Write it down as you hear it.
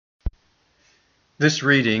This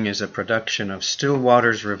reading is a production of Still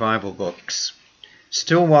Waters Revival Books.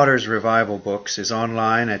 Still Waters Revival Books is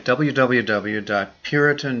online at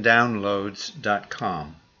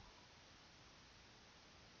www.puritandownloads.com.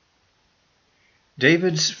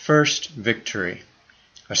 David's First Victory,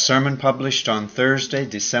 a sermon published on Thursday,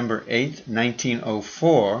 December 8,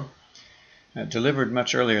 1904, delivered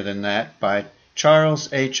much earlier than that by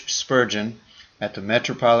Charles H. Spurgeon at the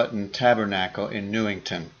Metropolitan Tabernacle in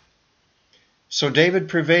Newington. So David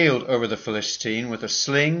prevailed over the Philistine with a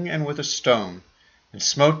sling and with a stone, and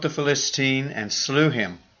smote the Philistine and slew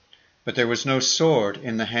him. But there was no sword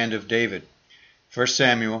in the hand of David. 1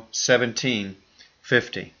 Samuel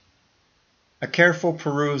 17:50. A careful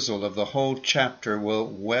perusal of the whole chapter will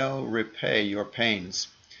well repay your pains.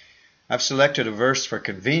 I've selected a verse for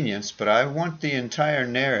convenience, but I want the entire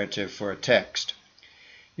narrative for a text.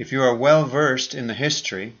 If you are well versed in the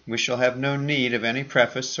history, we shall have no need of any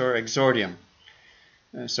preface or exordium.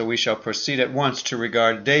 So we shall proceed at once to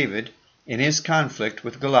regard David in his conflict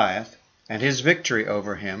with Goliath and his victory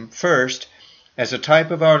over him, first as a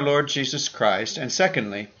type of our Lord Jesus Christ, and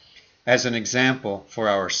secondly as an example for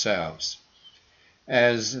ourselves.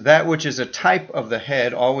 As that which is a type of the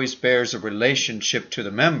head always bears a relationship to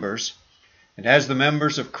the members, and as the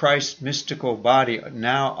members of Christ's mystical body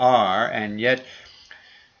now are, and yet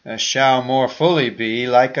shall more fully be,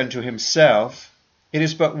 like unto himself, it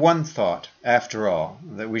is but one thought, after all,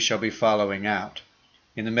 that we shall be following out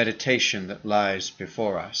in the meditation that lies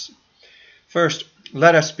before us. First,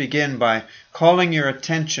 let us begin by calling your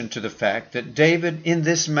attention to the fact that David, in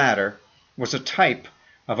this matter, was a type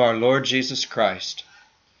of our Lord Jesus Christ.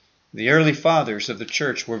 The early fathers of the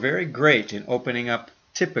church were very great in opening up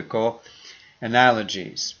typical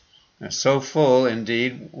analogies. So full,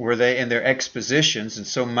 indeed, were they in their expositions and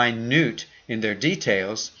so minute in their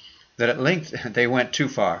details that at length they went too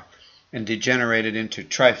far and degenerated into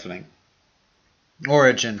trifling.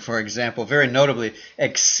 Origen, for example, very notably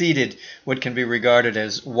exceeded what can be regarded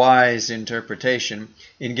as wise interpretation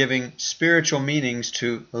in giving spiritual meanings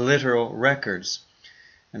to literal records.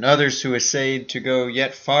 And others who essayed to go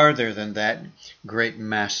yet farther than that great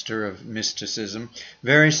master of mysticism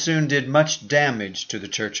very soon did much damage to the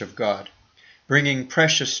Church of God, bringing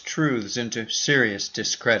precious truths into serious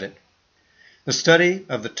discredit. The study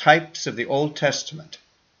of the types of the Old Testament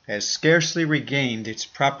has scarcely regained its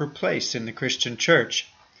proper place in the Christian church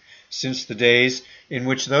since the days in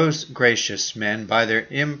which those gracious men, by their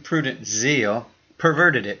imprudent zeal,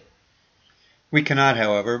 perverted it. We cannot,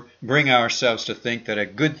 however, bring ourselves to think that a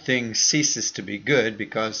good thing ceases to be good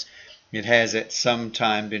because it has at some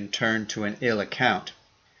time been turned to an ill account.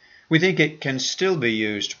 We think it can still be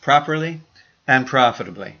used properly and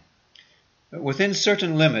profitably. Within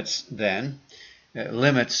certain limits, then,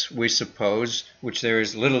 limits, we suppose, which there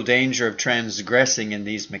is little danger of transgressing in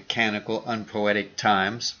these mechanical, unpoetic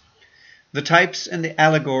times, the types and the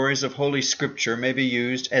allegories of Holy Scripture may be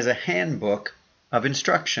used as a handbook of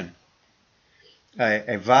instruction,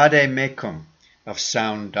 a vade-mecum of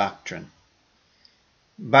sound doctrine.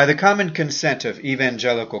 By the common consent of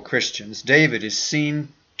evangelical Christians, David is seen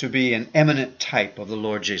to be an eminent type of the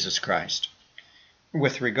Lord Jesus Christ.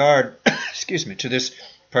 With regard to this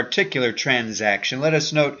particular transaction, let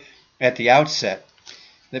us note at the outset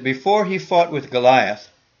that before he fought with Goliath,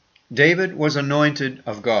 David was anointed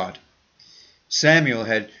of God. Samuel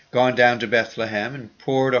had gone down to Bethlehem and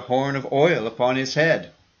poured a horn of oil upon his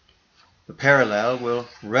head. The parallel will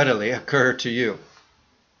readily occur to you.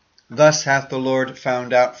 Thus hath the Lord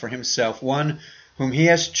found out for himself one whom he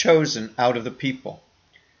has chosen out of the people.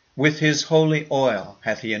 With his holy oil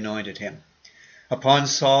hath he anointed him. Upon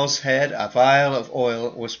Saul's head a vial of oil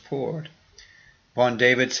was poured. Upon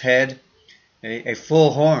David's head a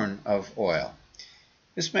full horn of oil.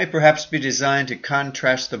 This may perhaps be designed to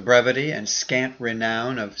contrast the brevity and scant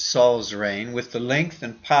renown of Saul's reign with the length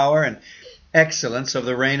and power and excellence of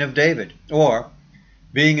the reign of David. Or,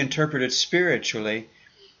 being interpreted spiritually,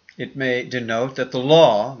 it may denote that the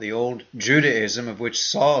law, the old Judaism of which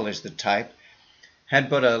Saul is the type, had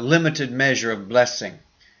but a limited measure of blessing,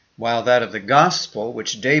 while that of the gospel,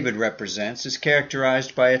 which David represents, is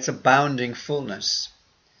characterized by its abounding fullness.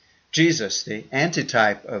 Jesus, the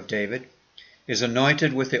antitype of David, is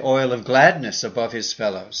anointed with the oil of gladness above his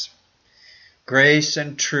fellows. Grace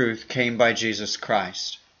and truth came by Jesus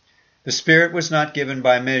Christ. The Spirit was not given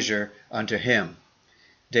by measure unto him.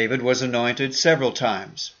 David was anointed several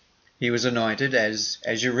times. He was anointed, as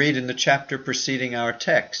you read in the chapter preceding our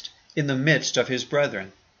text, in the midst of his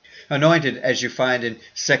brethren. Anointed, as you find in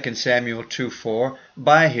 2 Samuel 2:4,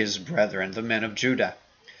 by his brethren, the men of Judah.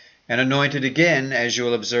 and anointed again, as you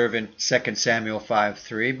will observe in 2 Samuel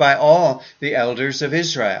 5:3, by all the elders of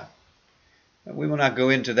Israel. We will not go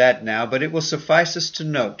into that now, but it will suffice us to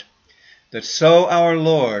note that so our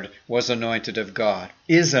Lord was anointed of God,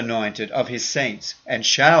 is anointed of his saints, and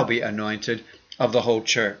shall be anointed of the whole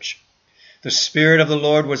church. The Spirit of the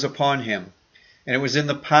Lord was upon him, and it was in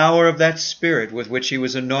the power of that Spirit with which he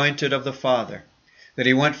was anointed of the Father that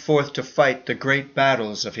he went forth to fight the great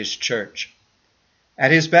battles of his church. At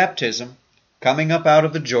his baptism, coming up out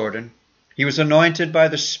of the Jordan, he was anointed by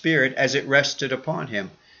the Spirit as it rested upon him,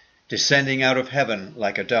 descending out of heaven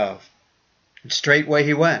like a dove. And straightway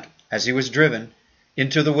he went, as he was driven,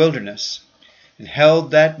 into the wilderness, and held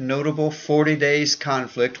that notable 40 days'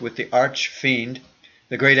 conflict with the arch-fiend,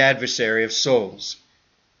 the great adversary of souls.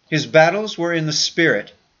 His battles were in the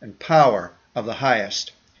spirit and power of the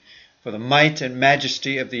highest, for the might and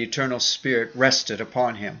majesty of the eternal Spirit rested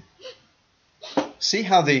upon him. See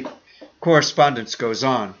how the correspondence goes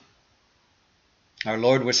on. Our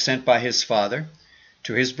Lord was sent by his Father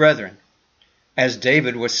to his brethren, as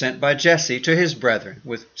David was sent by Jesse to his brethren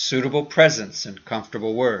with suitable presents and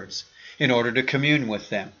comfortable words, in order to commune with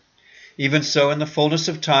them. Even so, in the fullness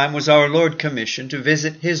of time, was our Lord commissioned to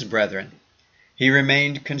visit his brethren. He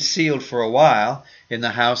remained concealed for a while in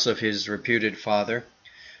the house of his reputed father,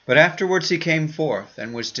 but afterwards he came forth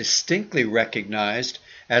and was distinctly recognized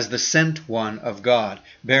as the sent one of God,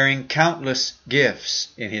 bearing countless gifts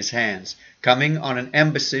in his hands, coming on an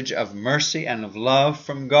embassage of mercy and of love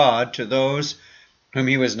from God to those whom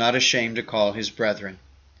he was not ashamed to call his brethren.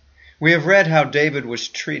 We have read how David was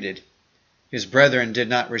treated. His brethren did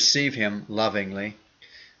not receive him lovingly.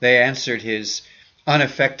 They answered his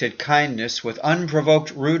unaffected kindness with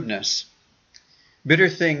unprovoked rudeness. Bitter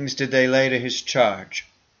things did they lay to his charge.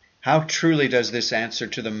 How truly does this answer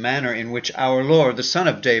to the manner in which our Lord, the Son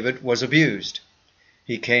of David, was abused.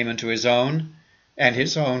 He came unto his own, and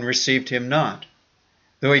his own received him not.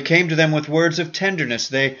 Though he came to them with words of tenderness,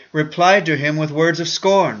 they replied to him with words of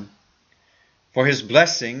scorn. For his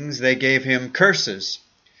blessings they gave him curses.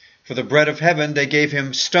 For the bread of heaven they gave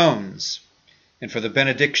him stones. And for the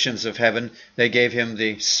benedictions of heaven they gave him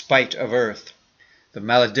the spite of earth, the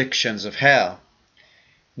maledictions of hell.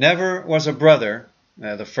 Never was a brother,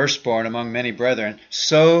 the firstborn among many brethren,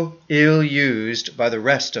 so ill-used by the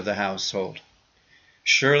rest of the household.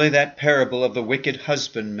 Surely that parable of the wicked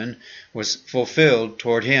husbandman was fulfilled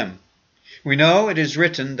toward him. We know it is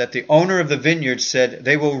written that the owner of the vineyard said,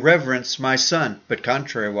 "They will reverence my son." But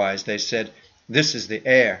contrariwise they said, "This is the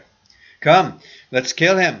heir. Come, let's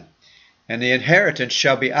kill him, and the inheritance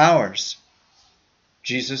shall be ours."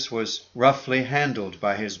 Jesus was roughly handled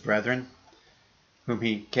by his brethren, whom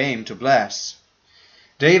he came to bless.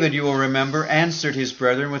 David, you will remember, answered his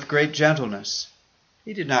brethren with great gentleness.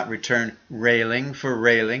 He did not return railing for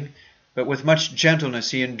railing, but with much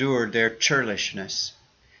gentleness he endured their churlishness.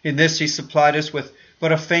 In this he supplied us with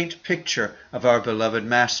but a faint picture of our beloved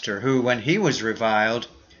Master, who, when he was reviled,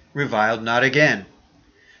 reviled not again.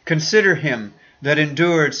 Consider him that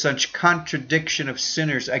endured such contradiction of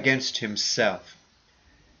sinners against himself.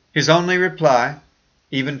 His only reply,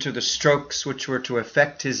 even to the strokes which were to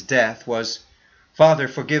effect his death, was, "Father,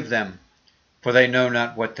 forgive them, for they know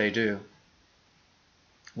not what they do."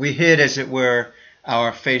 We hid, as it were,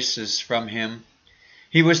 our faces from him.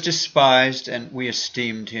 He was despised, and we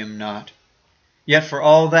esteemed him not. Yet for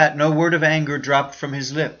all that, no word of anger dropped from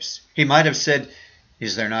his lips. He might have said,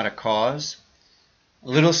 "Is there not a cause?"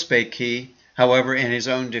 Little spake he, however, in his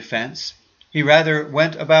own defense. He rather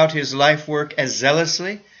went about his life work as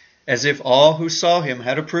zealously as if all who saw him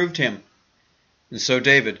had approved him. And so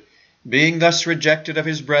David, being thus rejected of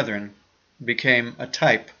his brethren, became a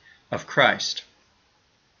type of Christ.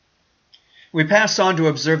 We pass on to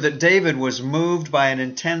observe that David was moved by an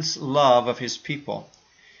intense love of his people.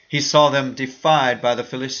 He saw them defied by the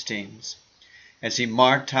Philistines. As he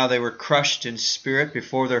marked how they were crushed in spirit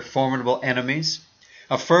before their formidable enemies,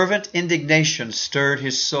 a fervent indignation stirred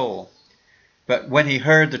his soul. But when he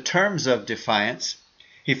heard the terms of defiance,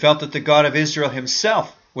 he felt that the God of Israel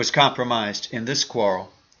himself was compromised in this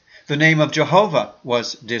quarrel. The name of Jehovah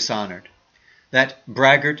was dishonored. That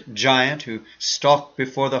braggart giant who stalked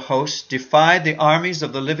before the host defied the armies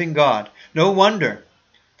of the living God. No wonder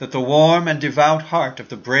that the warm and devout heart of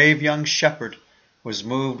the brave young shepherd was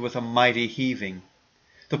moved with a mighty heaving.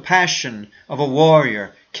 The passion of a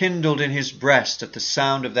warrior kindled in his breast at the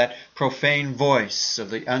sound of that profane voice of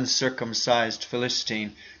the uncircumcised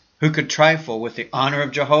Philistine, who could trifle with the honor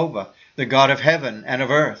of Jehovah, the God of heaven and of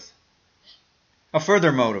earth. A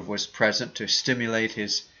further motive was present to stimulate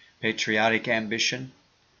his patriotic ambition.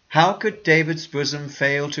 How could David's bosom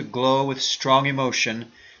fail to glow with strong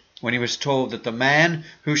emotion when he was told that the man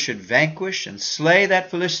who should vanquish and slay that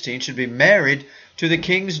Philistine should be married to the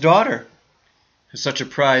king's daughter. Such a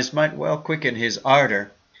prize might well quicken his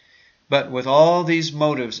ardor, but with all these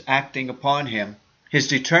motives acting upon him, his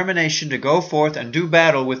determination to go forth and do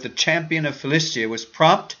battle with the champion of Philistia was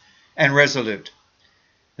prompt and resolute.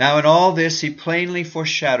 Now in all this he plainly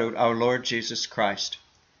foreshadowed our Lord Jesus Christ.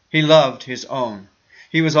 He loved his own.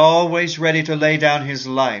 He was always ready to lay down his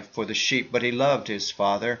life for the sheep, but he loved his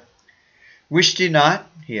Father. Wished ye not,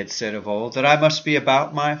 he had said of old, that I must be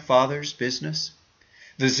about my Father's business?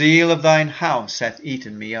 The zeal of thine house hath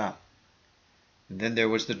eaten me up. And then there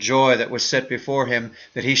was the joy that was set before him,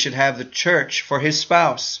 that he should have the church for his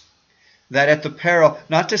spouse, that at the peril,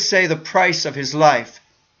 not to say the price of his life,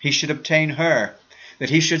 he should obtain her, that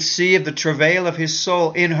he should see of the travail of his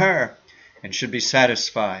soul in her, and should be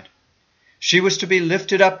satisfied. She was to be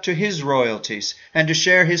lifted up to his royalties, and to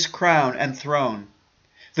share his crown and throne.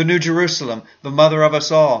 The New Jerusalem, the mother of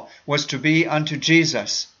us all, was to be unto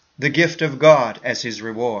Jesus the gift of God as his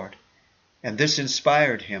reward. And this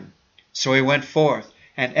inspired him. So he went forth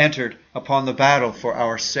and entered upon the battle for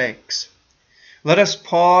our sakes. Let us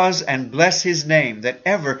pause and bless his name, that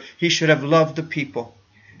ever he should have loved the people,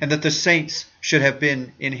 and that the saints should have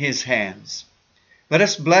been in his hands. Let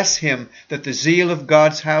us bless him that the zeal of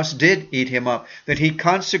God's house did eat him up, that he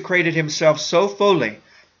consecrated himself so fully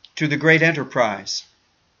to the great enterprise.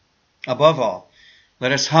 Above all,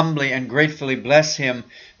 let us humbly and gratefully bless him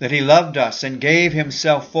that he loved us and gave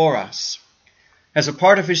himself for us. As a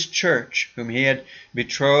part of his church, whom he had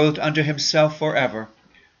betrothed unto himself forever,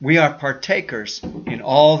 we are partakers in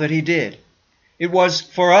all that he did. It was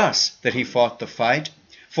for us that he fought the fight.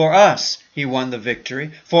 For us he won the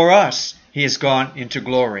victory. For us he has gone into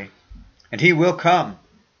glory. And he will come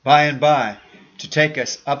by and by to take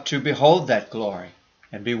us up to behold that glory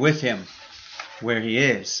and be with him where he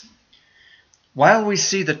is. While we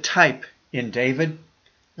see the type in David,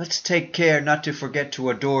 let's take care not to forget to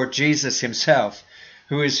adore Jesus himself,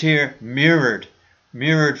 who is here mirrored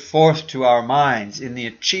forth to our minds in the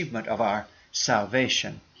achievement of our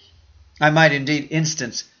salvation. I might indeed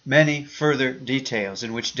instance many further details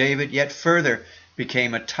in which David yet further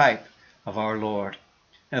became a type of our Lord.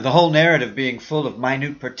 And the whole narrative, being full of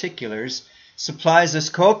minute particulars, supplies us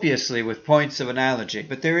copiously with points of analogy.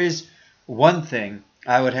 But there is one thing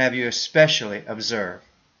I would have you especially observe.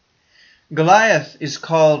 Goliath is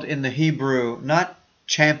called in the Hebrew not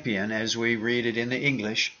champion, as we read it in the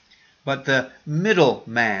English, but the middle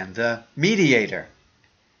man, the mediator.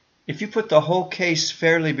 If you put the whole case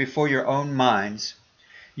fairly before your own minds,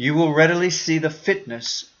 you will readily see the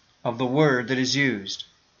fitness of the word that is used.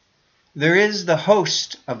 There is the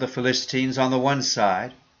host of the Philistines on the one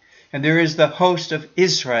side, and there is the host of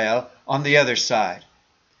Israel on the other side.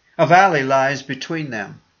 A valley lies between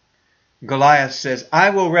them. Goliath says,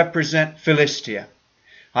 I will represent Philistia.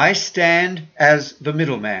 I stand as the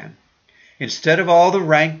middleman. Instead of all the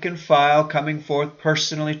rank and file coming forth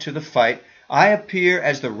personally to the fight, I appear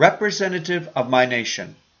as the representative of my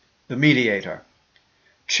nation, the mediator.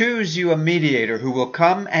 Choose you a mediator who will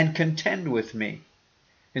come and contend with me.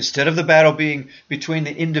 Instead of the battle being between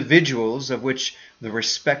the individuals of which the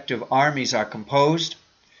respective armies are composed,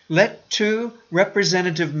 let two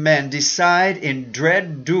representative men decide in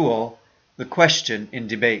dread duel the question in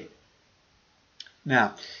debate.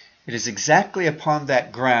 Now, it is exactly upon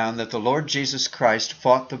that ground that the Lord Jesus Christ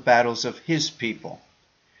fought the battles of his people.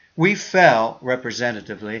 We fell,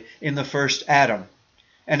 representatively, in the first Adam,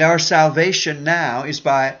 and our salvation now is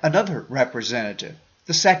by another representative,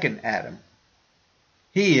 the second Adam.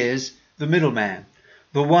 He is the middleman,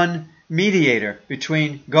 the one mediator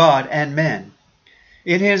between God and men.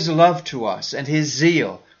 In his love to us and his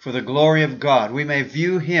zeal for the glory of God, we may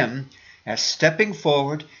view him as stepping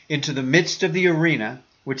forward into the midst of the arena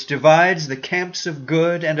which divides the camps of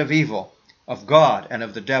good and of evil, of God and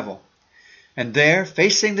of the devil. And there,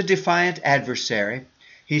 facing the defiant adversary,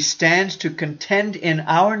 he stands to contend in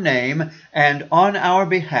our name and on our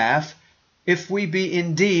behalf, if we be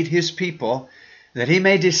indeed his people, that he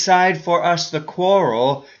may decide for us the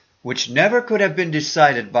quarrel which never could have been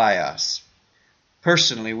decided by us.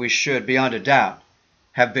 Personally, we should, beyond a doubt,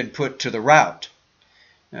 have been put to the rout.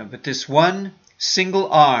 But this one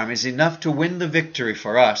single arm is enough to win the victory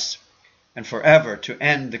for us, and forever to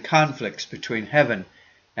end the conflicts between heaven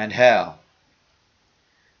and hell.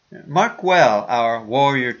 Mark well our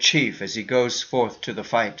warrior chief as he goes forth to the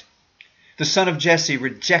fight. The son of Jesse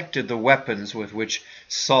rejected the weapons with which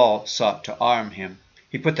Saul sought to arm him.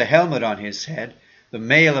 He put the helmet on his head, the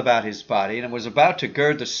mail about his body, and was about to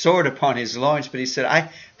gird the sword upon his loins, but he said, I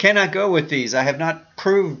cannot go with these. I have not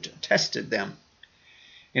tested them.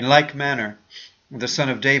 In like manner, the Son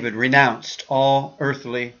of David renounced all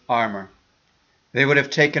earthly armor. They would have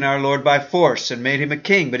taken our Lord by force and made him a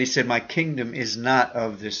king, but he said, "My kingdom is not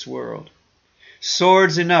of this world."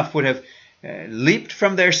 Swords enough would have leaped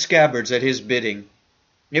from their scabbards at his bidding.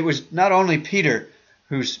 It was not only Peter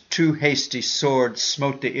whose too hasty sword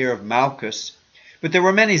smote the ear of Malchus, but there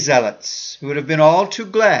were many zealots who would have been all too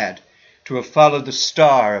glad to have followed the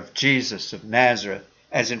star of Jesus of Nazareth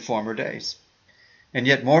as in former days. And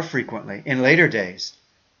yet more frequently, in later days,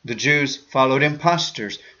 the Jews followed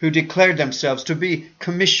impostors who declared themselves to be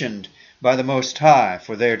commissioned by the Most High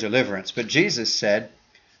for their deliverance. But Jesus said,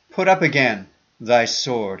 "Put up again thy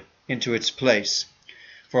sword into its place,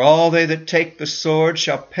 for all they that take the sword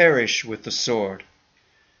shall perish with the sword."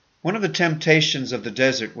 One of the temptations of the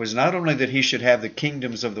desert was not only that he should have the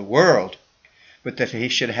kingdoms of the world, but that he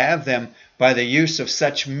should have them by the use of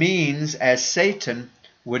such means as Satan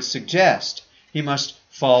would suggest. He must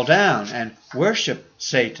fall down and worship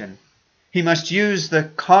Satan. He must use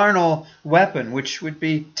the carnal weapon, which would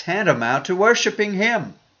be tantamount to worshiping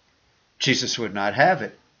him. Jesus would not have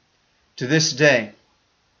it. To this day,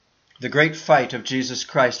 the great fight of Jesus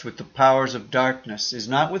Christ with the powers of darkness is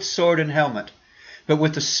not with sword and helmet, but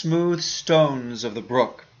with the smooth stones of the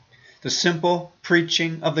brook, the simple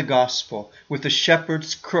preaching of the gospel, with the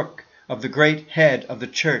shepherd's crook of the great head of the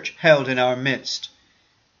church held in our midst.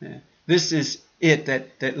 This is it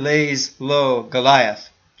that lays low Goliath,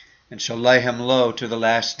 and shall lay him low to the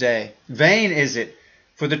last day. Vain is it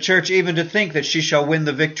for the church even to think that she shall win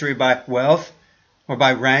the victory by wealth, or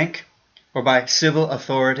by rank, or by civil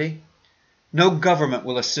authority. No government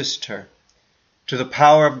will assist her. To the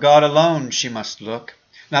power of God alone she must look,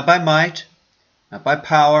 not by might, not by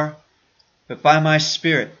power, but by my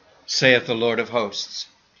Spirit, saith the Lord of hosts.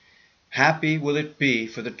 Happy will it be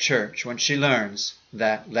for the church when she learns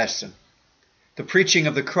that lesson. The preaching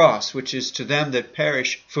of the cross, which is to them that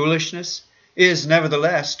perish foolishness, is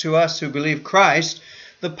nevertheless to us who believe Christ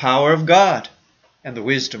the power of God and the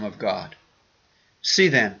wisdom of God. See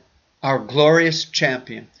then our glorious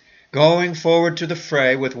champion going forward to the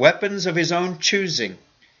fray with weapons of his own choosing,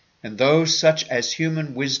 and those such as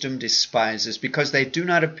human wisdom despises, because they do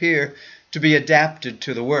not appear to be adapted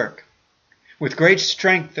to the work. With great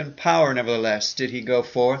strength and power, nevertheless, did he go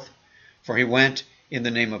forth, for he went in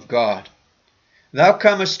the name of God. "Thou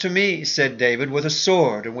comest to me," said David, "with a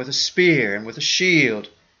sword, and with a spear, and with a shield.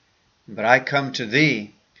 But I come to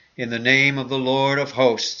thee in the name of the Lord of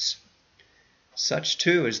hosts." Such,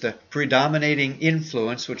 too, is the predominating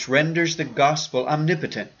influence which renders the gospel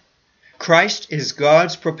omnipotent. Christ is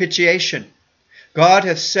God's propitiation. God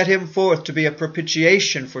hath set him forth to be a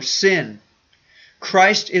propitiation for sin.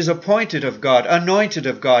 Christ is appointed of God, anointed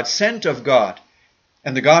of God, sent of God.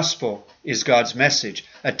 And the gospel is God's message,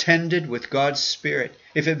 attended with God's Spirit.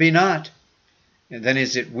 If it be not, then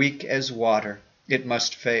is it weak as water. It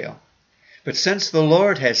must fail. But since the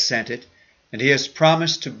Lord has sent it, and he has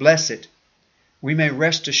promised to bless it, we may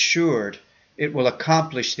rest assured it will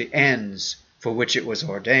accomplish the ends for which it was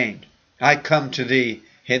ordained. I come to thee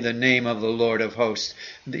in the name of the Lord of hosts.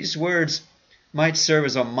 These words might serve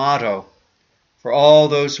as a motto for all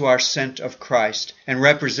those who are sent of Christ and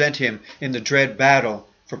represent him in the dread battle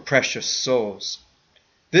for precious souls.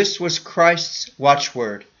 This was Christ's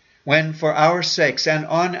watchword when, for our sakes and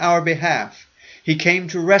on our behalf, he came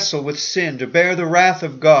to wrestle with sin, to bear the wrath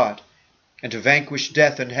of God, and to vanquish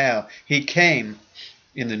death and hell. He came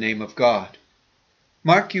in the name of God.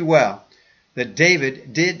 Mark you well that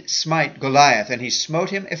David did smite Goliath, and he smote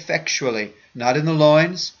him effectually, not in the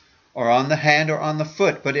loins, or on the hand, or on the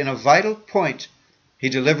foot, but in a vital point he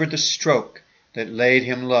delivered the stroke that laid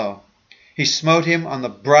him low. He smote him on the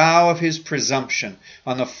brow of his presumption,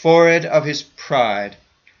 on the forehead of his pride.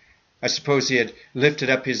 I suppose he had lifted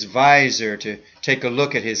up his visor to take a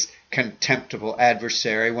look at his contemptible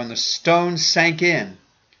adversary when the stone sank in,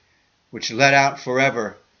 which let out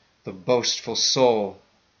forever the boastful soul.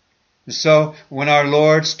 And so, when our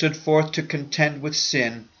Lord stood forth to contend with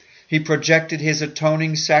sin, he projected his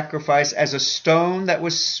atoning sacrifice as a stone that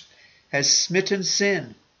has smitten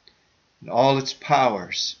sin and all its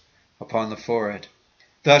powers upon the forehead.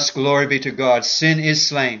 Thus, glory be to God, sin is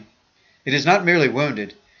slain. It is not merely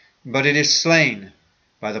wounded, but it is slain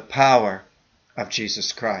by the power of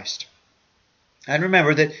Jesus Christ. And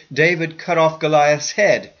remember that David cut off Goliath's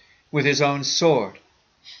head with his own sword.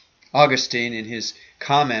 Augustine, in his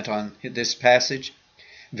comment on this passage,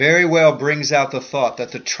 very well brings out the thought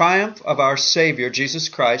that the triumph of our Savior, Jesus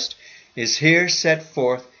Christ, is here set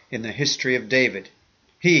forth in the history of David.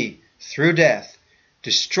 He, through death,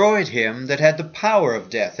 destroyed him that had the power of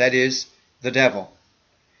death, that is, the devil.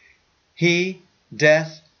 He,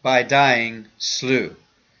 death, by dying, slew.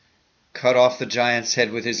 Cut off the giant's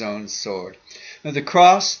head with his own sword. Now, the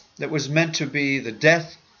cross that was meant to be the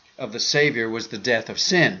death of the Savior was the death of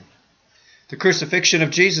sin. The crucifixion of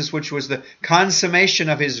Jesus, which was the consummation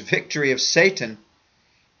of his victory of Satan,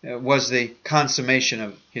 was the consummation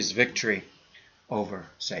of his victory over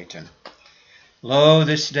Satan. Lo,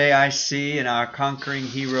 this day I see in our conquering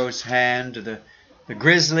hero's hand the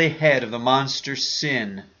grisly head of the monster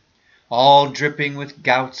sin, all dripping with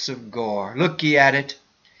gouts of gore. Look ye at it,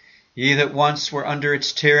 ye that once were under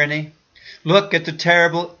its tyranny. Look at the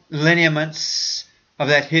terrible lineaments of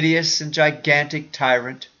that hideous and gigantic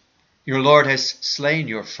tyrant. Your Lord has slain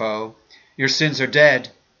your foe. Your sins are dead.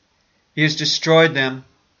 He has destroyed them.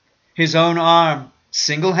 His own arm,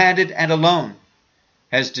 single-handed and alone,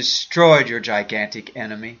 has destroyed your gigantic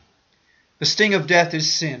enemy. The sting of death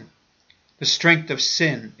is sin. The strength of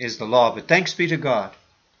sin is the law. But thanks be to God,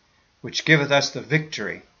 which giveth us the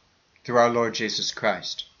victory through our Lord Jesus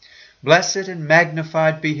Christ. Blessed and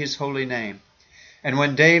magnified be his holy name. And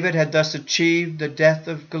when David had thus achieved the death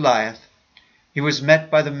of Goliath, he was met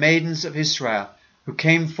by the maidens of Israel, who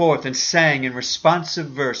came forth and sang in responsive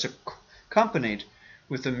verse, accompanied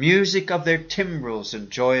with the music of their timbrels and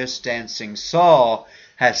joyous dancing. Saul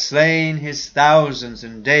hath slain his thousands,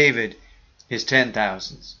 and David his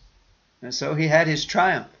 10,000s. And so he had his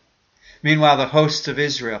triumph. Meanwhile the hosts of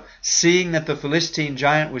Israel, seeing that the Philistine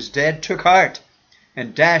giant was dead, took heart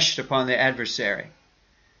and dashed upon the adversary.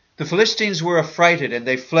 The Philistines were affrighted, and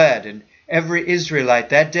they fled, and every Israelite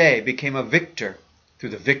that day became a victor through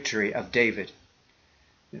the victory of David.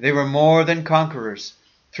 They were more than conquerors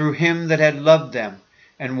through him that had loved them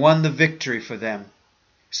and won the victory for them.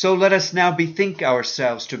 So let us now bethink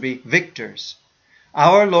ourselves to be victors.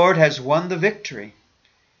 Our Lord has won the victory.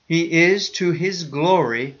 He is to his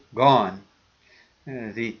glory gone.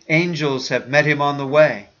 The angels have met him on the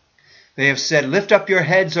way. They have said, Lift up your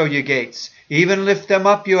heads, O ye gates, even lift them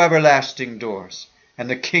up, you everlasting doors, and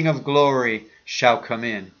the King of glory shall come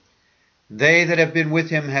in. They that have been with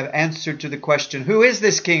him have answered to the question, Who is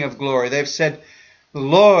this King of glory? They have said, The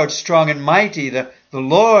Lord strong and mighty, the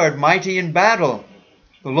Lord mighty in battle,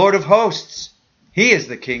 the Lord of hosts. He is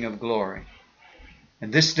the King of glory.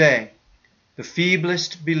 And this day, the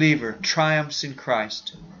feeblest believer triumphs in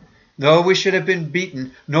Christ. Though we should have been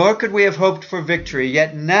beaten, nor could we have hoped for victory,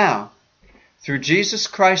 yet now, through Jesus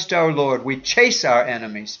Christ our Lord, we chase our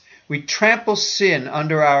enemies, we trample sin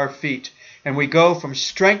under our feet, and we go from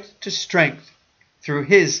strength to strength through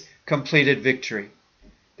his completed victory.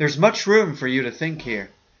 There's much room for you to think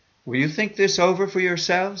here. Will you think this over for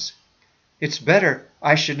yourselves? It's better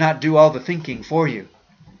I should not do all the thinking for you.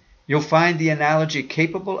 You'll find the analogy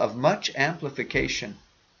capable of much amplification.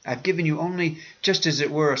 I've given you only, just as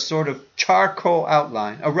it were, a sort of charcoal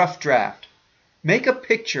outline, a rough draft. Make a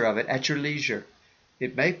picture of it at your leisure.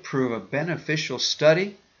 It may prove a beneficial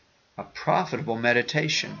study, a profitable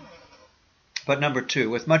meditation. But number 2,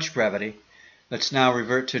 with much brevity, let's now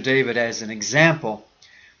revert to David as an example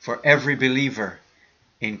for every believer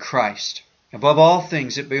in Christ. Above all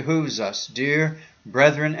things, it behooves us, dear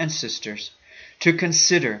brethren and sisters, to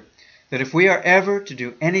consider that if we are ever to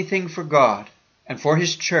do anything for God and for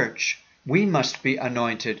his church, we must be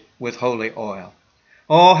anointed with holy oil.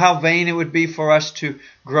 Oh, how vain it would be for us to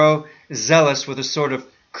grow zealous with a sort of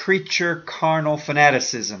creature carnal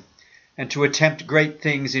fanaticism, and to attempt great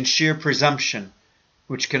things in sheer presumption,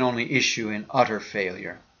 which can only issue in utter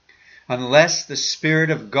failure. Unless the Spirit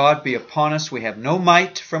of God be upon us, we have no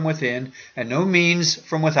might from within and no means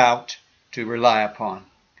from without to rely upon.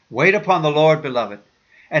 Wait upon the Lord, beloved,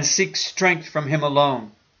 and seek strength from him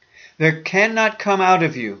alone. There cannot come out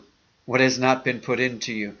of you what has not been put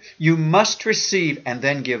into you. You must receive and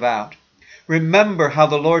then give out. Remember how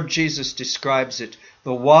the Lord Jesus describes it.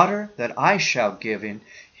 The water that I shall give in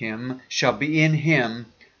him shall be in him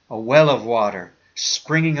a well of water,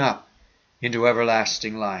 springing up into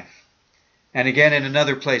everlasting life. And again in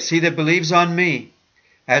another place, he that believes on me,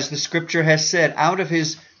 as the scripture has said, out of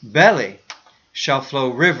his belly shall flow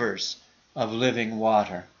rivers of living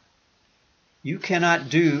water. You cannot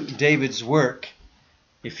do David's work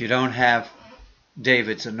if you don't have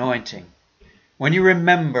David's anointing. When you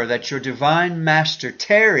remember that your divine master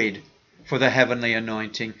tarried for the heavenly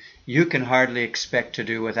anointing, you can hardly expect to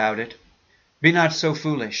do without it. Be not so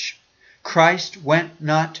foolish. Christ went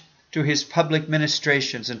not to his public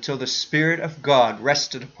ministrations until the Spirit of God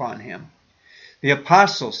rested upon him. The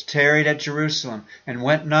apostles tarried at Jerusalem and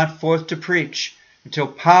went not forth to preach until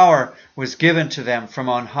power was given to them from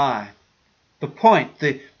on high. The point,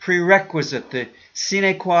 the prerequisite, the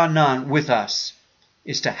sine qua non with us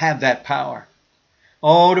is to have that power.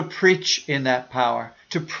 Oh, to preach in that power,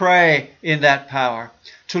 to pray in that power,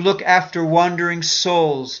 to look after wandering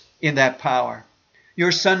souls in that power.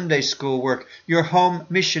 Your Sunday school work, your home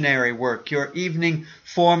missionary work, your evening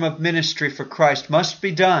form of ministry for Christ must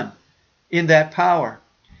be done in that power.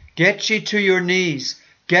 Get ye to your knees,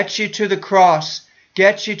 get ye to the cross,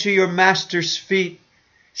 get ye to your Master's feet.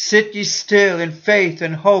 Sit ye still in faith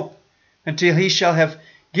and hope until he shall have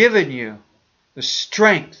given you the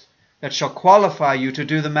strength that shall qualify you to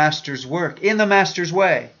do the Master's work in the Master's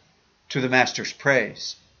way, to the Master's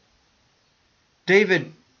praise.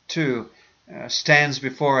 David, too, stands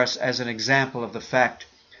before us as an example of the fact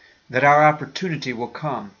that our opportunity will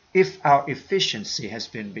come if our efficiency has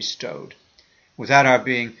been bestowed. Without our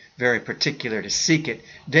being very particular to seek it,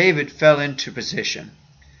 David fell into position.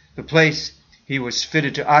 The place he was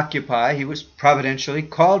fitted to occupy, he was providentially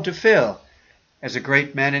called to fill as a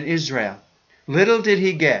great man in Israel. Little did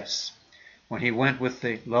he guess, when he went with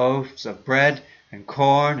the loaves of bread and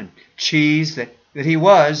corn and cheese, that he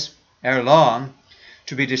was, ere long,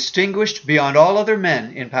 to be distinguished beyond all other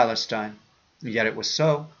men in Palestine. Yet it was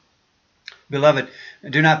so. Beloved,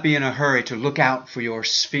 do not be in a hurry to look out for your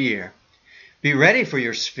sphere. Be ready for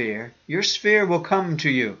your sphere. Your sphere will come to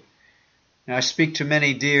you. Now I speak to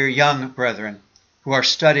many dear young brethren who are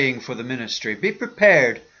studying for the ministry. Be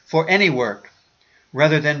prepared for any work,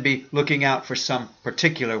 rather than be looking out for some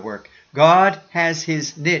particular work. God has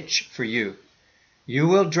his niche for you. You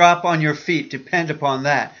will drop on your feet. Depend upon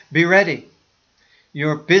that. Be ready.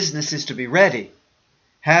 Your business is to be ready.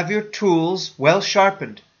 Have your tools well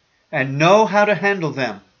sharpened and know how to handle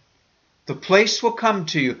them. The place will come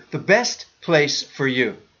to you, the best place for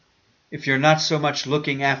you, if you're not so much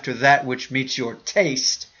looking after that which meets your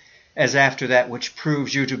taste as after that which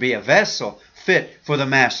proves you to be a vessel fit for the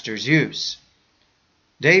Master's use.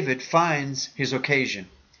 David finds his occasion.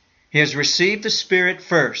 He has received the Spirit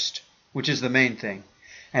first, which is the main thing,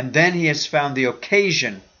 and then he has found the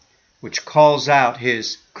occasion which calls out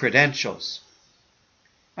his credentials.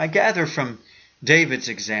 I gather from David's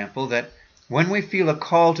example that when we feel a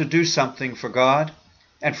call to do something for God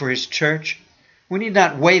and for his church, we need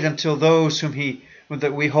not wait until those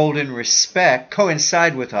that we hold in respect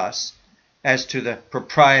coincide with us as to the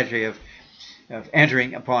propriety of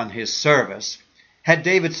entering upon his service. Had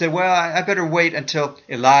David said, well, I better wait until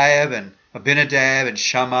Eliab and Abinadab and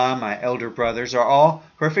Shammah, my elder brothers, are all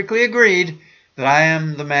perfectly agreed that I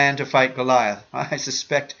am the man to fight Goliath, I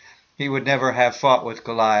suspect he would never have fought with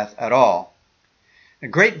Goliath at all. A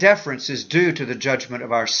great deference is due to the judgment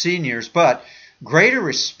of our seniors, but greater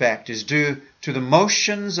respect is due to the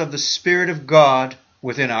motions of the Spirit of God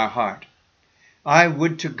within our heart. I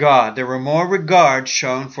would to God there were more regard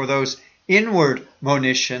shown for those inward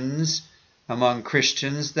monitions among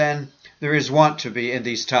Christians than there is wont to be in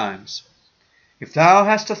these times. If thou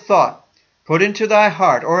hast a thought put into thy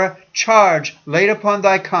heart, or a charge laid upon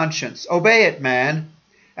thy conscience, obey it, man.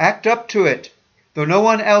 Act up to it, though no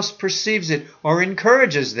one else perceives it or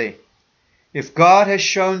encourages thee. If God has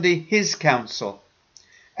shown thee his counsel,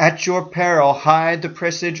 at your peril hide the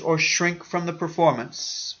presage or shrink from the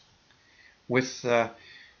performance. With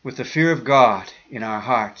the fear of God in our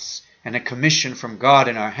hearts and a commission from God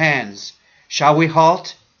in our hands, shall we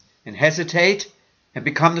halt and hesitate and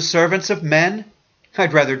become the servants of men?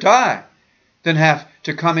 I'd rather die than have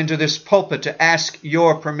to come into this pulpit to ask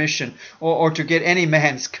your permission or to get any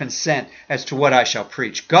man's consent as to what I shall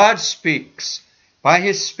preach. God speaks by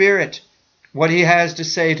his Spirit what he has to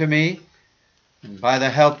say to me, and by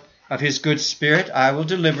the help of his good Spirit I will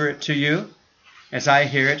deliver it to you as I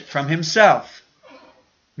hear it from himself.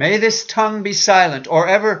 May this tongue be silent, or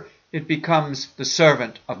ever it becomes the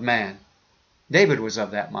servant of man. David was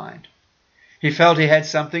of that mind. He felt he had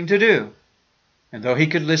something to do. And though he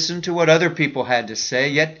could listen to what other people had to say,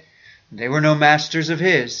 yet they were no masters of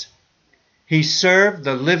his. He served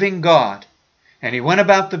the living God, and he went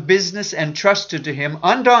about the business entrusted to him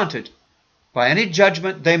undaunted by any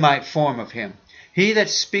judgment they might form of him. He that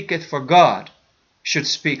speaketh for God should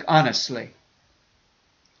speak honestly.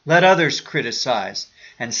 Let others criticize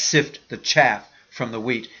and sift the chaff from the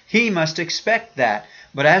wheat. He must expect that.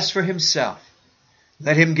 But as for himself,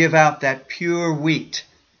 let him give out that pure wheat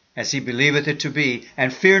as he believeth it to be,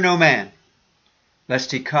 and fear no man,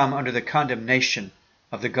 lest he come under the condemnation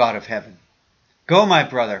of the God of heaven. Go, my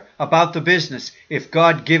brother, about the business, if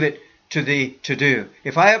God give it to thee to do.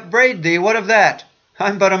 If I upbraid thee, what of that?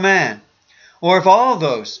 I'm but a man. Or if all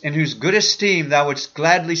those in whose good esteem thou wouldst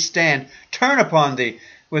gladly stand turn upon thee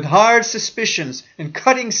with hard suspicions and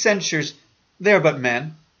cutting censures, they are but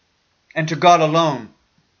men, and to God alone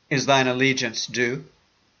is thine allegiance due.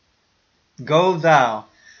 Go thou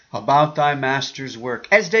about thy master's work,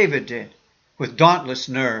 as David did, with dauntless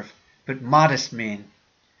nerve, but modest mien.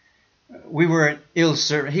 He were an ill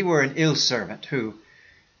servant who,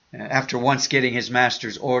 after once getting his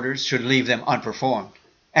master's orders, should leave them unperformed,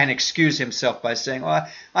 and excuse himself by saying, "Well,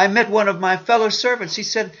 I met one of my fellow servants. He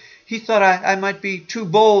said he thought I might be too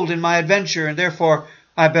bold in my adventure, and therefore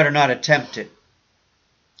I better not attempt it."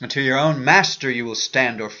 And to your own master you will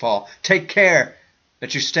stand or fall. Take care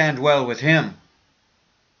that you stand well with him.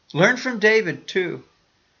 Learn from David, too,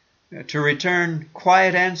 to return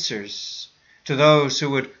quiet answers to those who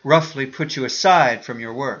would roughly put you aside from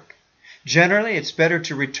your work. Generally, it's better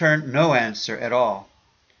to return no answer at all.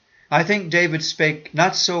 I think David spake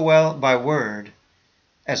not so well by word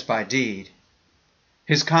as by deed.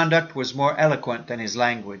 His conduct was more eloquent than his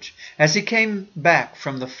language. As he came back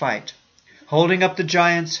from the fight, holding up the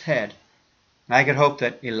giant's head, I could hope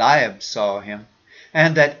that Eliab saw him,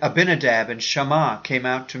 and that Abinadab and Shammah came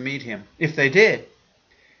out to meet him. If they did,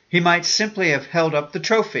 he might simply have held up the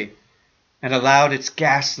trophy and allowed its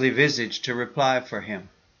ghastly visage to reply for him.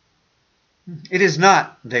 It is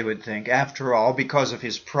not, they would think, after all, because of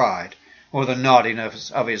his pride, or the naughtiness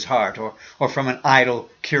of his heart, or from an idle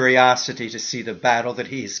curiosity to see the battle that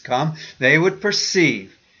he has come. They would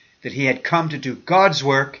perceive that he had come to do God's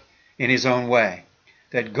work in his own way,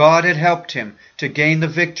 that God had helped him to gain the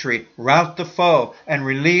victory, rout the foe, and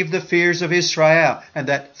relieve the fears of Israel, and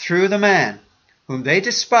that through the man whom they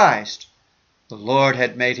despised, the Lord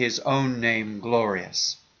had made his own name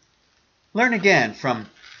glorious. Learn again from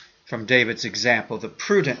David's example the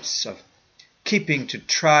prudence of keeping to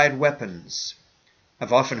tried weapons.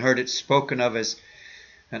 I've often heard it spoken of as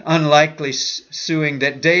an unlikely suing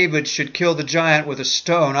that David should kill the giant with a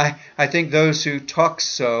stone. I think those who talk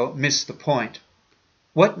so miss the point.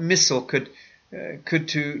 What missile could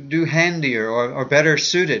to do handier or better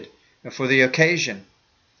suited for the occasion?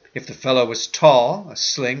 If the fellow was tall, a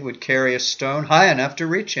sling would carry a stone high enough to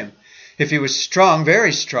reach him. If he was strong,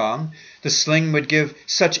 very strong, the sling would give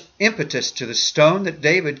such impetus to the stone that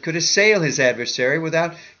David could assail his adversary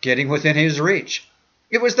without getting within his reach.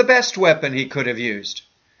 It was the best weapon he could have used.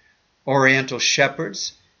 Oriental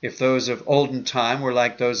shepherds, if those of olden time were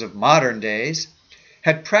like those of modern days,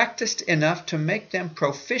 had practiced enough to make them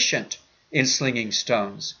proficient in slinging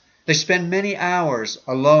stones. They spend many hours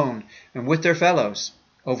alone and with their fellows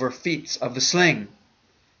over feats of the sling.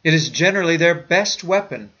 It is generally their best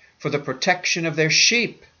weapon for the protection of their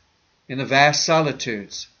sheep in the vast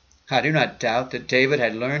solitudes. I do not doubt that David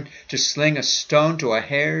had learned to sling a stone to a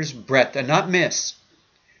hair's breadth and not miss.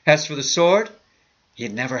 As for the sword, he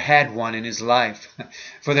had never had one in his life,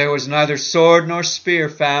 for there was neither sword nor spear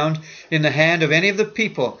found in the hand of any of the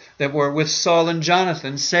people that were with Saul and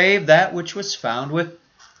Jonathan, save that which was found with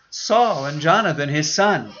Saul and Jonathan his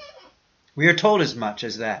son. We are told as much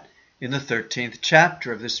as that in the 13th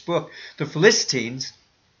chapter of this book. The Philistines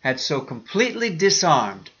had so completely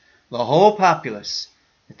disarmed the whole populace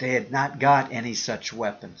that they had not got any such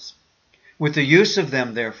weapons. With the use of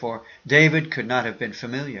them, therefore, David could not have been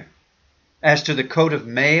familiar. As to the coat of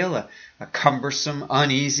mail, a cumbersome,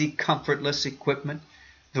 uneasy, comfortless equipment,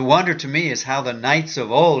 the wonder to me is how the knights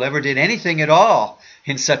of old ever did anything at all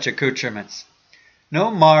in such accoutrements. No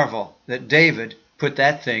marvel that David put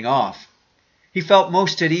that thing off. He felt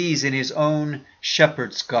most at ease in his own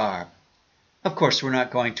shepherd's garb. Of course, we're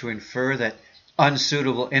not going to infer that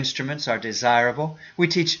unsuitable instruments are desirable. We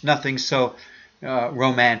teach nothing so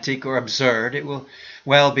romantic or absurd.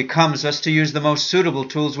 It becomes us to use the most suitable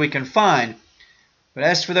tools we can find. But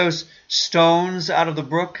as for those stones out of the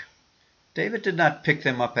brook, David did not pick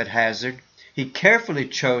them up at hazard. He carefully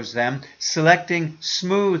chose them, selecting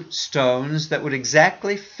smooth stones that would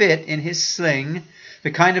exactly fit in his sling,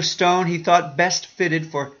 the kind of stone he thought best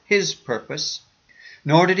fitted for his purpose.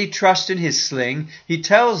 Nor did he trust in his sling. He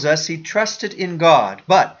tells us he trusted in God,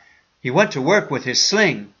 but he went to work with his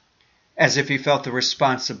sling as if he felt the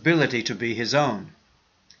responsibility to be his own.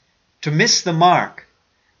 To miss the mark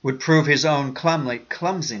would prove his own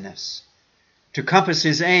clumsiness. To compass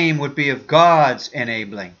his aim would be of God's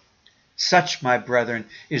enabling. Such, my brethren,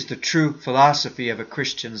 is the true philosophy of a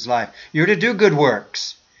Christian's life. You're to do good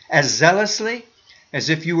works as zealously as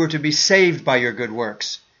if you were to be saved by your good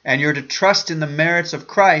works, and you're to trust in the merits of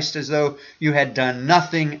Christ as though you had done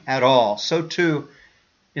nothing at all. So too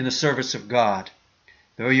in the service of God.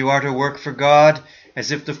 Though you are to work for God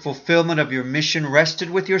as if the fulfillment of your mission rested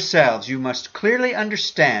with yourselves, you must clearly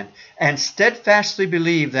understand and steadfastly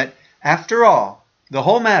believe that, after all, the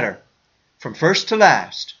whole matter, from first to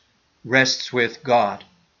last, rests with God.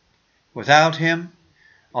 Without Him,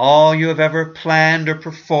 all you have ever planned or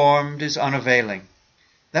performed is unavailing.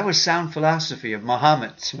 That was sound philosophy of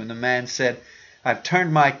Muhammad's when the man said, "I've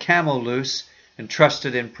turned my camel loose and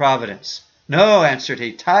trusted in providence." "No," answered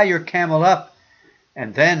he, "tie your camel up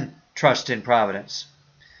and then trust in providence.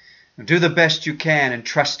 Do the best you can and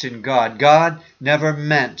trust in God." God never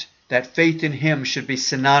meant that faith in Him should be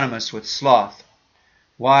synonymous with sloth.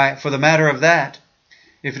 Why, for the matter of that,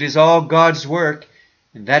 if it is all God's work,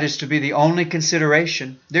 and that is to be the only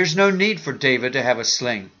consideration, there's no need for David to have a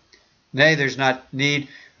sling. Nay, there's not need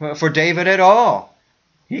for David at all.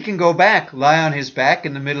 He can go back, lie on his back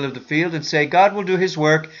in the middle of the field and say, God will do His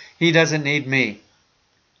work. He doesn't need me.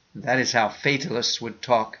 That is how fatalists would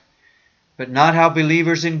talk, but not how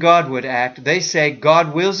believers in God would act. They say,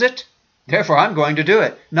 God wills it, therefore I'm going to do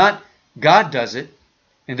it. Not, God does it,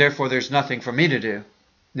 and therefore there's nothing for me to do.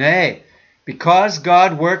 Nay, because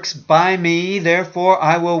God works by me, therefore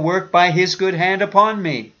I will work by His good hand upon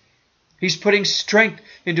me. He's putting strength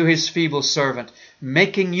into His feeble servant,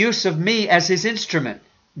 making use of me as His instrument.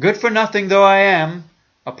 Good for nothing though I am,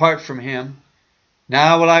 apart from Him.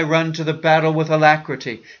 Now will I run to the battle with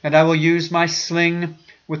alacrity, and I will use my sling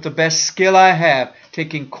with the best skill I have,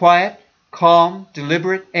 taking quiet, calm,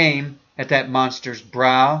 deliberate aim at that monster's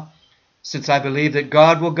brow, since I believe that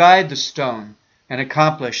God will guide the stone and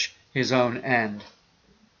accomplish His own end.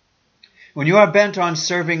 When you are bent on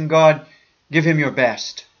serving God, give Him your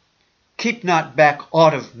best. Keep not back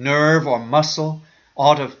aught of nerve or muscle,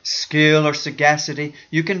 aught of skill or sagacity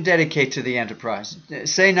you can dedicate to the enterprise.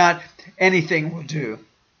 Say not, anything will do.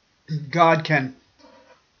 God can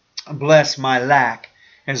bless my lack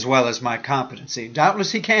as well as my competency.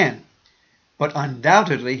 Doubtless He can, but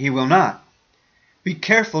undoubtedly He will not. Be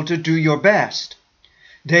careful to do your best.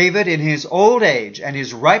 David, in his old age and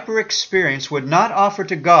his riper experience, would not offer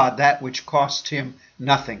to God that which cost him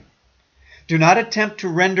nothing. Do not attempt to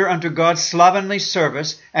render unto God slovenly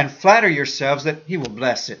service and flatter yourselves that He will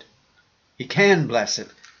bless it. He can bless it,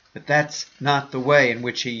 but that's not the way in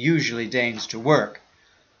which He usually deigns to work.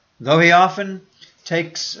 Though He often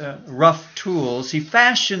takes rough tools, He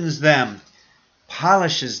fashions them,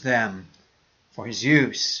 polishes them for His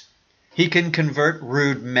use. He can convert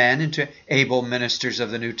rude men into able ministers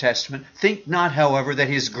of the New Testament. Think not, however, that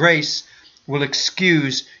His grace will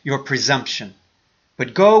excuse your presumption,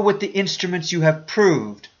 but go with the instruments you have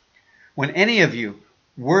proved. When any of you,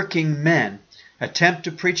 working men, attempt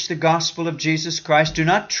to preach the gospel of Jesus Christ, do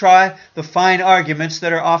not try the fine arguments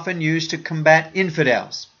that are often used to combat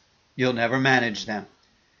infidels. You'll never manage them.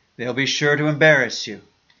 They'll be sure to embarrass you.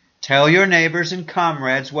 Tell your neighbors and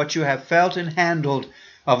comrades what you have felt and handled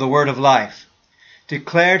of the word of life.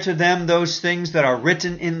 Declare to them those things that are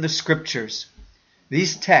written in the Scriptures.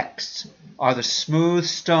 These texts are the smooth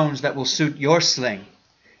stones that will suit your sling.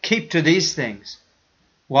 Keep to these things.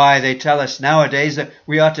 Why, they tell us nowadays that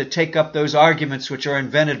we ought to take up those arguments which are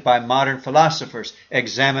invented by modern philosophers,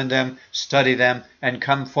 examine them, study them, and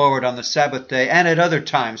come forward on the Sabbath day and at other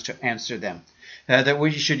times to answer them. That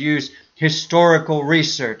we should use historical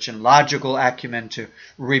research and logical acumen to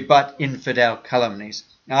rebut infidel calumnies.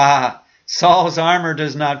 Saul's armor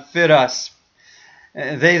does not fit us.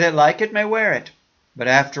 They that like it may wear it. But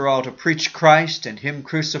after all, to preach Christ and Him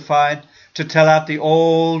crucified, to tell out the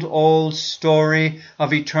old story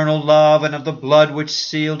of eternal love and of the blood which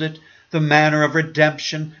sealed it, the manner of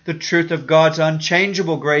redemption, the truth of God's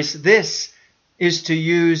unchangeable grace, this is to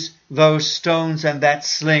use those stones and that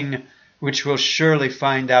sling which will surely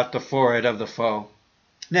find out the forehead of the foe.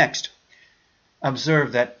 Next,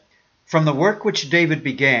 observe that from the work which David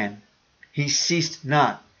began, he ceased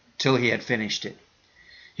not till he had finished it.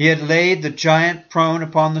 He had laid the giant prone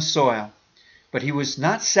upon the soil, but he was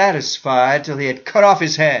not satisfied till he had cut off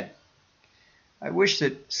his head. I wish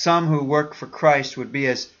that some who work for Christ would be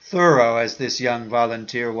as thorough as this young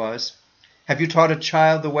volunteer was. Have you taught a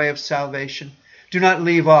child the way of salvation? Do not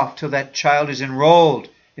leave off till that child is enrolled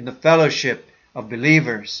in the fellowship of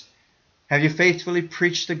believers. Have you faithfully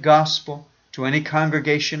preached the gospel to any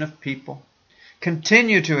congregation of people?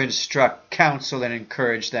 Continue to instruct, counsel, and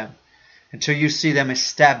encourage them until you see them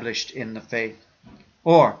established in the faith.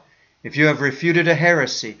 Or, if you have refuted a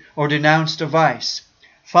heresy or denounced a vice,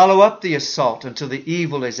 follow up the assault until the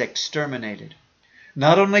evil is exterminated.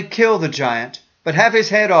 Not only kill the giant, but have his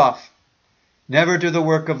head off. Never do the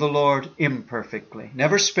work of the Lord imperfectly.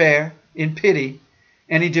 Never spare, in pity,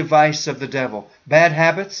 any device of the devil. Bad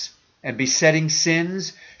habits and besetting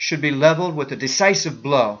sins should be leveled with a decisive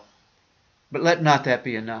blow. But let not that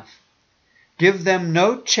be enough. Give them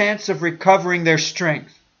no chance of recovering their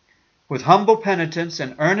strength. With humble penitence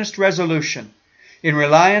and earnest resolution, in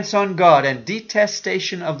reliance on God and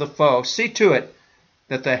detestation of the foe, see to it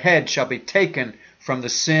that the head shall be taken from the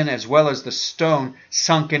sin as well as the stone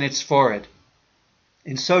sunk in its forehead.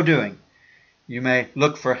 In so doing, you may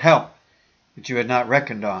look for help that you had not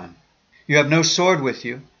reckoned on. You have no sword with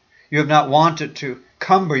you. You have not wanted to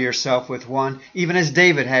cumber yourself with one, even as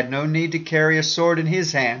David had no need to carry a sword in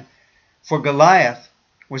his hand, for Goliath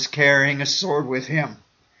was carrying a sword with him,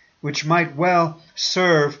 which might well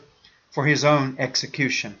serve for his own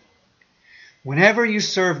execution. Whenever you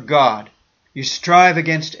serve God, you strive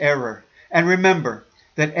against error, and remember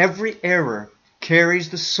that every error carries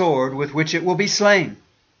the sword with which it will be slain.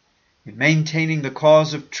 In maintaining the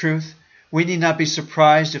cause of truth, we need not be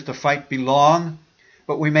surprised if the fight be long,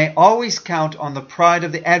 but we may always count on the pride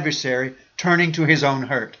of the adversary turning to his own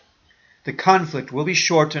hurt. The conflict will be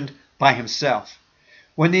shortened by himself.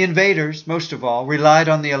 When the invaders, most of all, relied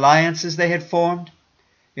on the alliances they had formed,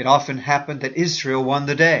 it often happened that Israel won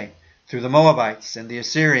the day, through the Moabites and the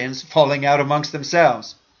Assyrians falling out amongst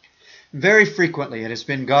themselves. Very frequently it has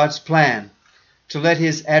been God's plan to let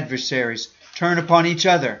his adversaries turn upon each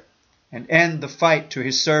other and end the fight to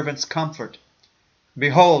his servants' comfort.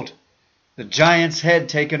 Behold, the giant's head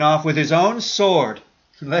taken off with his own sword.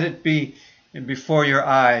 Let it be before your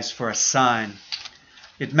eyes for a sign.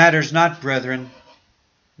 It matters not, brethren,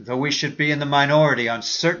 though we should be in the minority on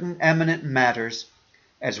certain eminent matters,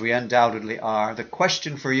 as we undoubtedly are. The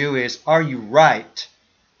question for you is, are you right?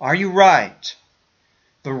 Are you right?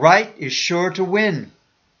 The right is sure to win.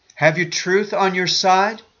 Have you truth on your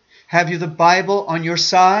side? Have you the Bible on your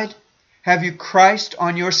side? Have you Christ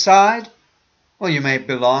on your side? Well, you may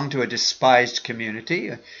belong to a despised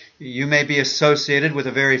community. You may be associated with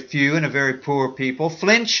a very few and a very poor people.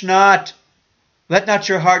 Flinch not. Let not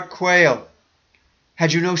your heart quail.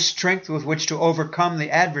 Had you no strength with which to overcome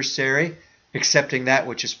the adversary, excepting that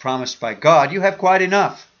which is promised by God, you have quite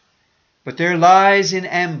enough. But there lies in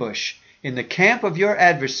ambush in the camp of your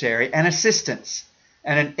adversary an assistance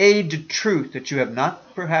and an aid to truth that you have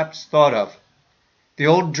not perhaps thought of. The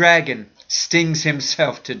old dragon stings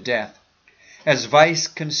himself to death. As vice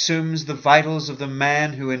consumes the vitals of the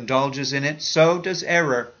man who indulges in it, so does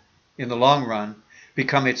error, in the long run,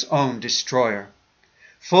 become its own destroyer.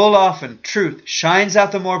 Full often truth shines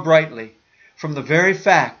out the more brightly from the very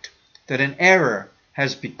fact that an error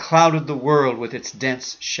has beclouded the world with its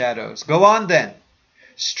dense shadows. Go on then.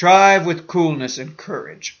 Strive with coolness and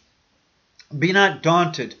courage. Be not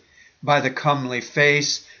daunted by the comely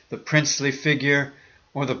face, the princely figure,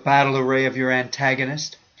 or the battle array of your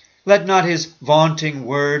antagonist. Let not his vaunting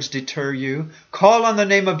words deter you. Call on the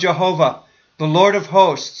name of Jehovah, the Lord of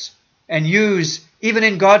hosts, and use, even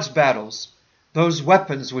in God's battles, those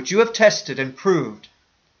weapons which you have tested and proved.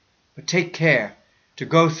 But take care to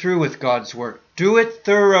go through with God's work. Do it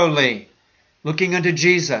thoroughly, looking unto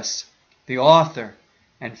Jesus, the author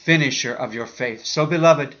and finisher of your faith. So,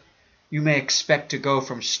 beloved, you may expect to go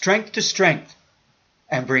from strength to strength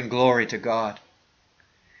and bring glory to God.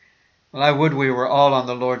 Well, I would we were all on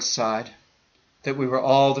the Lord's side, that we were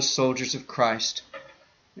all the soldiers of Christ.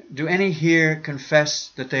 Do any here confess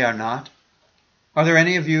that they are not? Are there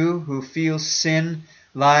any of you who feel sin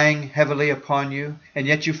lying heavily upon you, and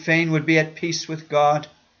yet you fain would be at peace with God,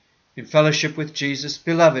 in fellowship with Jesus?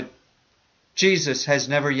 Beloved, Jesus has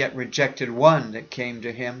never yet rejected one that came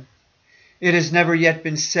to him. It has never yet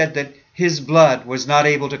been said that his blood was not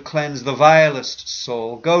able to cleanse the vilest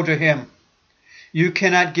soul. Go to him. You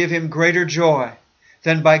cannot give him greater joy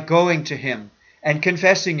than by going to him and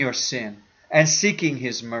confessing your sin and seeking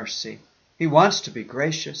his mercy. He wants to be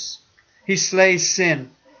gracious. He slays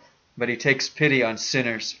sin, but he takes pity on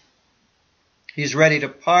sinners. He's ready to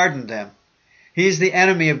pardon them. He's the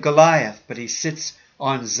enemy of Goliath, but he sits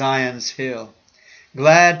on Zion's hill,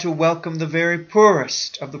 glad to welcome the very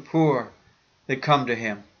poorest of the poor that come to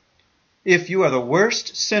him. If you are the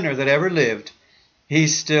worst sinner that ever lived,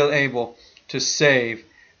 he's still able to save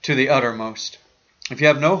to the uttermost. If you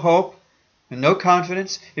have no hope and no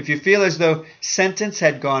confidence, if you feel as though sentence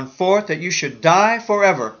had gone forth that you should die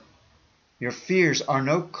forever, your fears are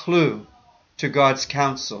no clue to God's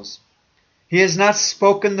counsels. He has not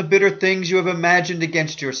spoken the bitter things you have imagined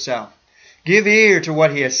against yourself. Give ear to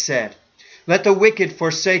what he has said. Let the wicked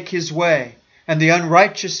forsake his way, and the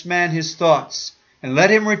unrighteous man his thoughts, and let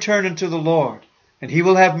him return unto the Lord, and he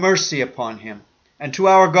will have mercy upon him, and to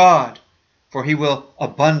our God, for he will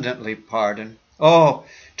abundantly pardon. Oh,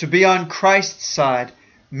 to be on Christ's side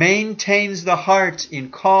maintains the heart in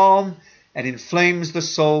calm and inflames the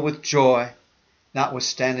soul with joy,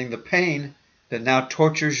 notwithstanding the pain that now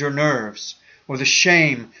tortures your nerves, or the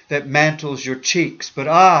shame that mantles your cheeks. But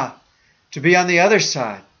to be on the other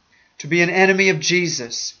side, to be an enemy of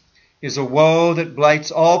Jesus, is a woe that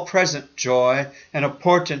blights all present joy, and a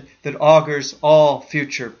portent that augurs all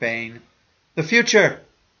future bane. The future!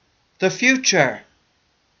 The future!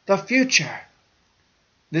 The future!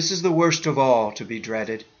 This is the worst of all to be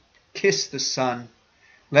dreaded. Kiss the Son,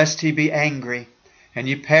 lest he be angry, and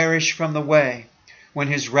ye perish from the way, when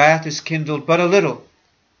his wrath is kindled but a little.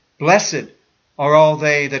 Blessed are all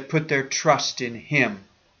they that put their trust in him.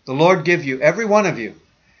 The Lord give you, every one of you,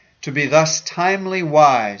 to be thus timely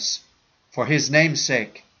wise, for his name's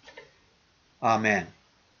sake. Amen.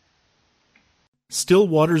 Still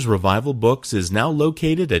Waters Revival Books is now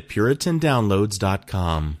located at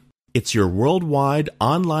PuritanDownloads.com. It's your worldwide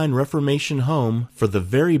online Reformation home for the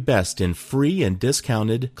very best in free and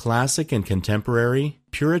discounted classic and contemporary,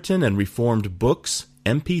 Puritan and Reformed books,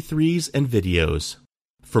 MP3s, and videos.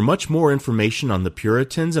 For much more information on the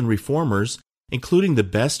Puritans and Reformers, including the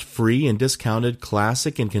best free and discounted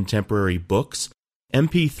classic and contemporary books,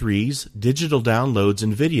 MP3s, digital downloads,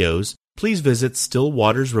 and videos, please visit Still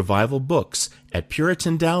Waters Revival Books at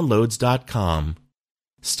PuritanDownloads.com.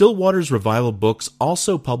 Still Waters Revival Books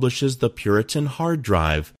also publishes the Puritan Hard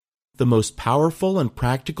Drive, the most powerful and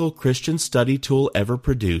practical Christian study tool ever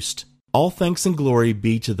produced. All thanks and glory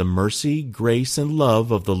be to the mercy, grace, and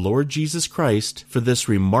love of the Lord Jesus Christ for this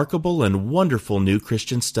remarkable and wonderful new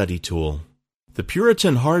Christian study tool. The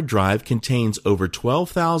Puritan Hard Drive contains over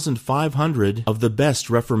 12,500 of the best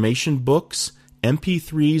Reformation books,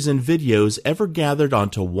 MP3s, and videos ever gathered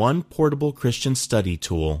onto one portable Christian study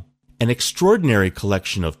tool. An extraordinary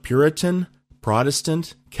collection of Puritan,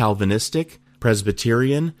 Protestant, Calvinistic,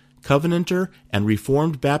 Presbyterian, Covenanter, and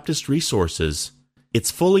Reformed Baptist resources. It's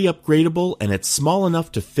fully upgradable and it's small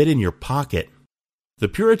enough to fit in your pocket. The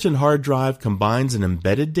Puritan Hard Drive combines an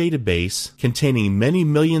embedded database containing many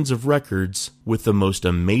millions of records with the most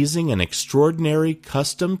amazing and extraordinary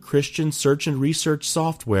custom Christian search and research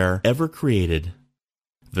software ever created.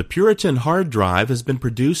 The Puritan Hard Drive has been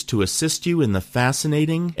produced to assist you in the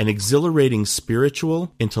fascinating and exhilarating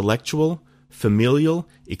spiritual, intellectual, familial,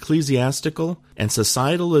 ecclesiastical, and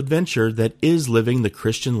societal adventure that is living the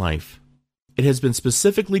Christian life. It has been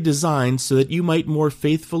specifically designed so that you might more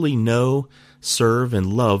faithfully know, serve,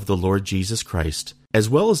 and love the Lord Jesus Christ, as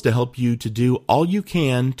well as to help you to do all you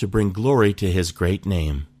can to bring glory to His great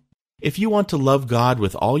name. If you want to love God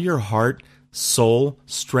with all your heart, soul,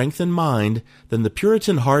 strength, and mind, then the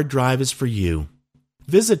Puritan Hard Drive is for you.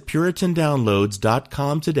 Visit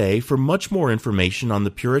PuritanDownloads.com today for much more information on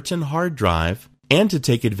the Puritan Hard Drive and to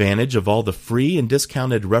take advantage of all the free and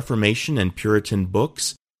discounted Reformation and Puritan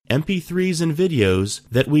books, MP3s, and videos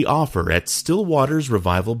that we offer at Still Waters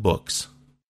Revival Books.